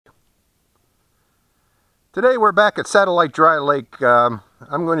Today we're back at Satellite Dry Lake. I'm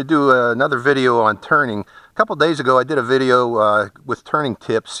going to do another video on turning. A couple days ago I did a video with turning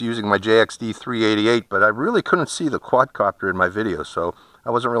tips using my JXD 388, but I really couldn't see the quadcopter in my video, so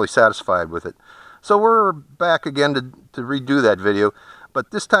I wasn't really satisfied with it. So we're back again to redo that video,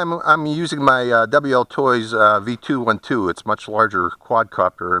 but this time I'm using my WL Toys V212. It's much larger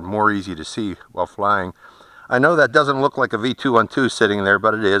quadcopter and more easy to see while flying. I know that doesn't look like a V212 sitting there,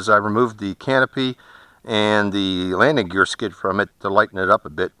 but it is. I removed the canopy and the landing gear skid from it to lighten it up a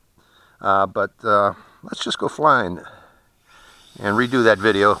bit. Let's just go flying and redo that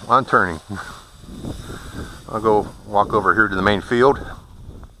video on turning. I'll go walk over here to the main field.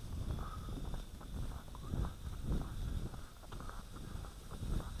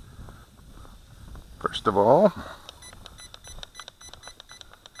 First of all,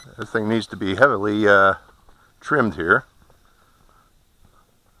 this thing needs to be heavily trimmed here.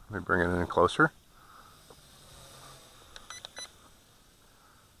 Let me bring it in closer.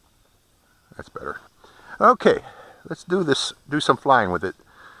 That's better. Okay, let's do some flying with it.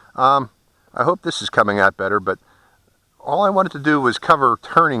 I hope this is coming out better, but all I wanted to do was cover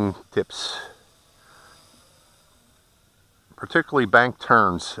turning tips, particularly bank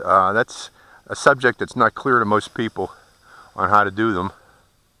turns. That's a subject that's not clear to most people on how to do them.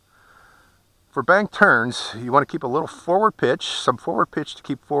 For bank turns, you want to keep a little forward pitch, some forward pitch to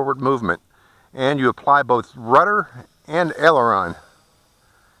keep forward movement, and you apply both rudder and aileron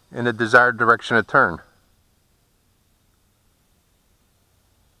in the desired direction of turn.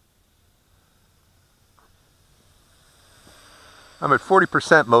 I'm at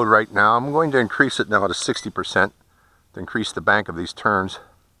 40% mode right now. I'm going to increase it now to 60% to increase the bank of these turns.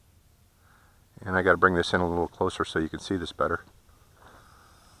 And I got to bring this in a little closer so you can see this better.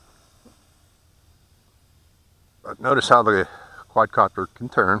 But notice how the quadcopter can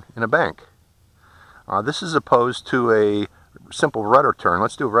turn in a bank. This is opposed to a simple rudder turn.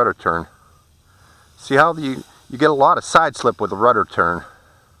 Let's do a rudder turn. See how you get a lot of side slip with a rudder turn.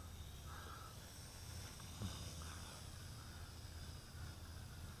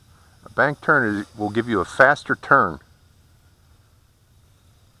 A bank turn will give you a faster turn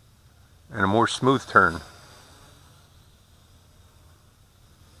and a more smooth turn.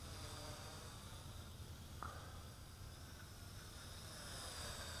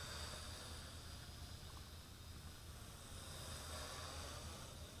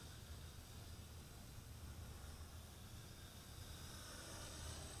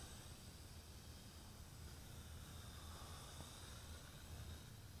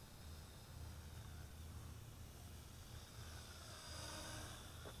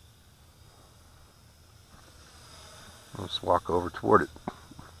 Let's walk over toward it.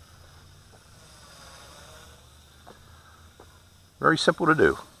 Very simple to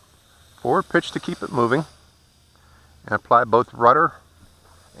do. Forward pitch to keep it moving, and apply both rudder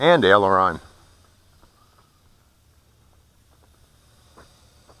and aileron.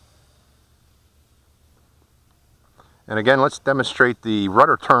 And again, let's demonstrate the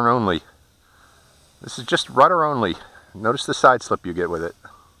rudder turn only. This is just rudder only. Notice the side slip you get with it.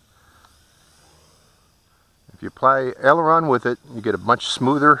 If you apply aileron with it, you get a much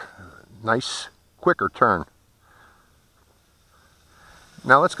smoother, nice, quicker turn.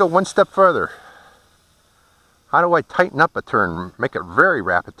 Now let's go one step further. How do I tighten up a turn, make it a very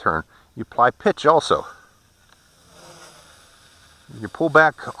rapid turn? You apply pitch also. You pull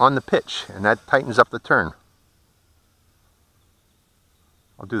back on the pitch, and that tightens up the turn.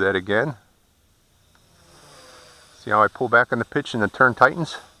 I'll do that again. See how I pull back on the pitch and the turn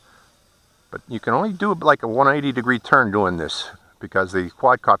tightens? But you can only do like a 180-degree turn doing this because the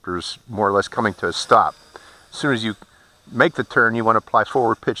quadcopter is more or less coming to a stop. As soon as you make the turn, you want to apply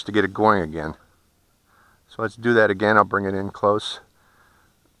forward pitch to get it going again. So let's do that again. I'll bring it in close.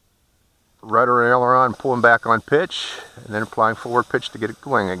 Rudder aileron, pulling back on pitch, and then applying forward pitch to get it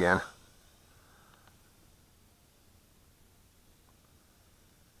going again.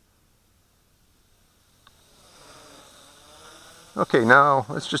 Okay, now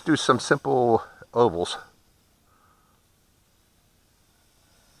let's just do some simple ovals.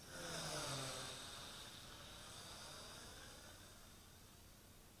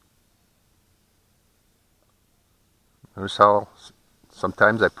 Notice how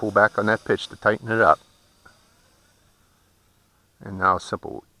sometimes I pull back on that pitch to tighten it up. And now a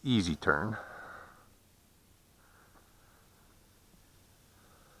simple, easy turn.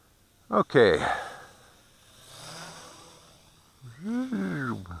 Okay.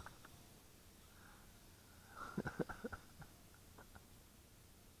 I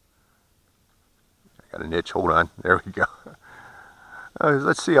got an itch, hold on, there we go.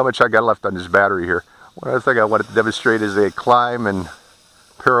 Let's see how much I got left on this battery here. One other thing I wanted to demonstrate is a climb and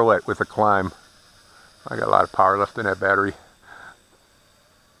pirouette with a climb. I got a lot of power left in that battery.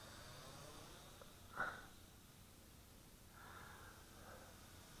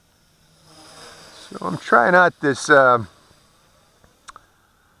 So I'm trying out this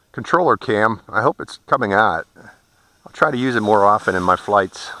controller cam. I hope it's coming out. I'll try to use it more often in my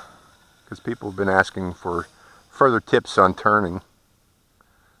flights because people have been asking for further tips on turning.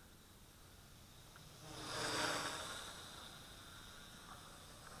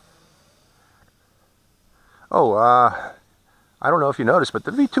 Oh, I don't know if you noticed, but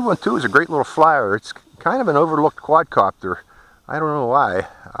the V212 is a great little flyer. It's kind of an overlooked quadcopter. I don't know why.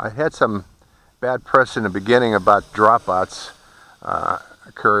 I had some bad press in the beginning about dropouts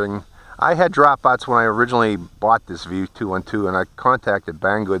occurring. I had dropouts when I originally bought this V212, and I contacted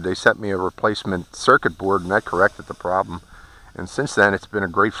Banggood. They sent me a replacement circuit board, and that corrected the problem. And since then, it's been a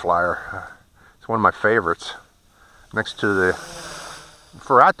great flyer. It's one of my favorites. Next to the...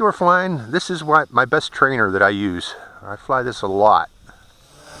 For outdoor flying, this is my best trainer that I use. I fly this a lot,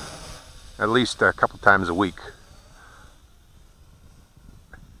 at least a couple times a week.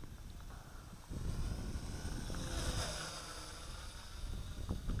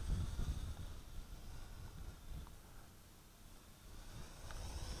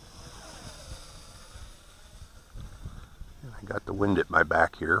 And I got the wind at my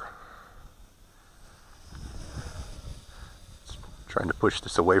back here. Trying to push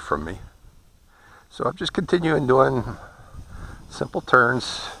this away from me. So I'm just continuing doing simple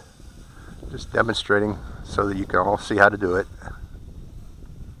turns, just demonstrating so that you can all see how to do it.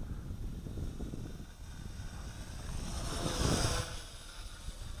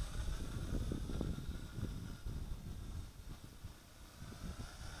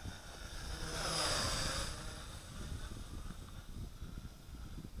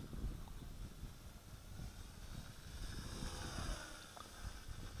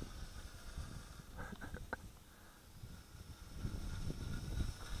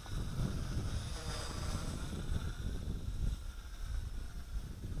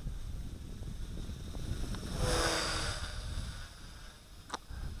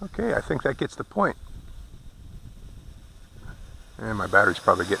 Okay, I think that gets the point. And my battery's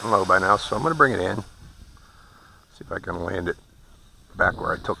probably getting low by now, so I'm going to bring it in. See if I can land it back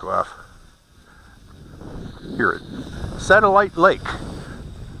where I took off. Here at Satellite Lake.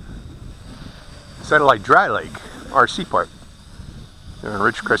 Satellite Dry Lake, RC Park. Here in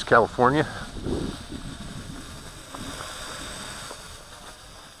Ridgecrest, California.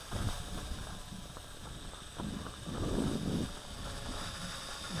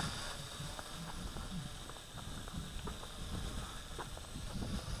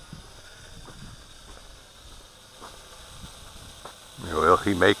 Will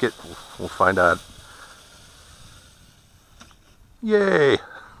he make it? We'll find out. Yay!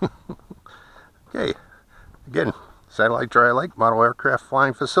 Okay, again, Satellite Dry Lake Model Aircraft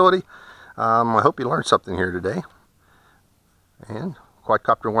Flying Facility. I hope you learned something here today. And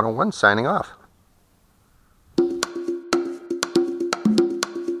Quadcopter 101 signing off.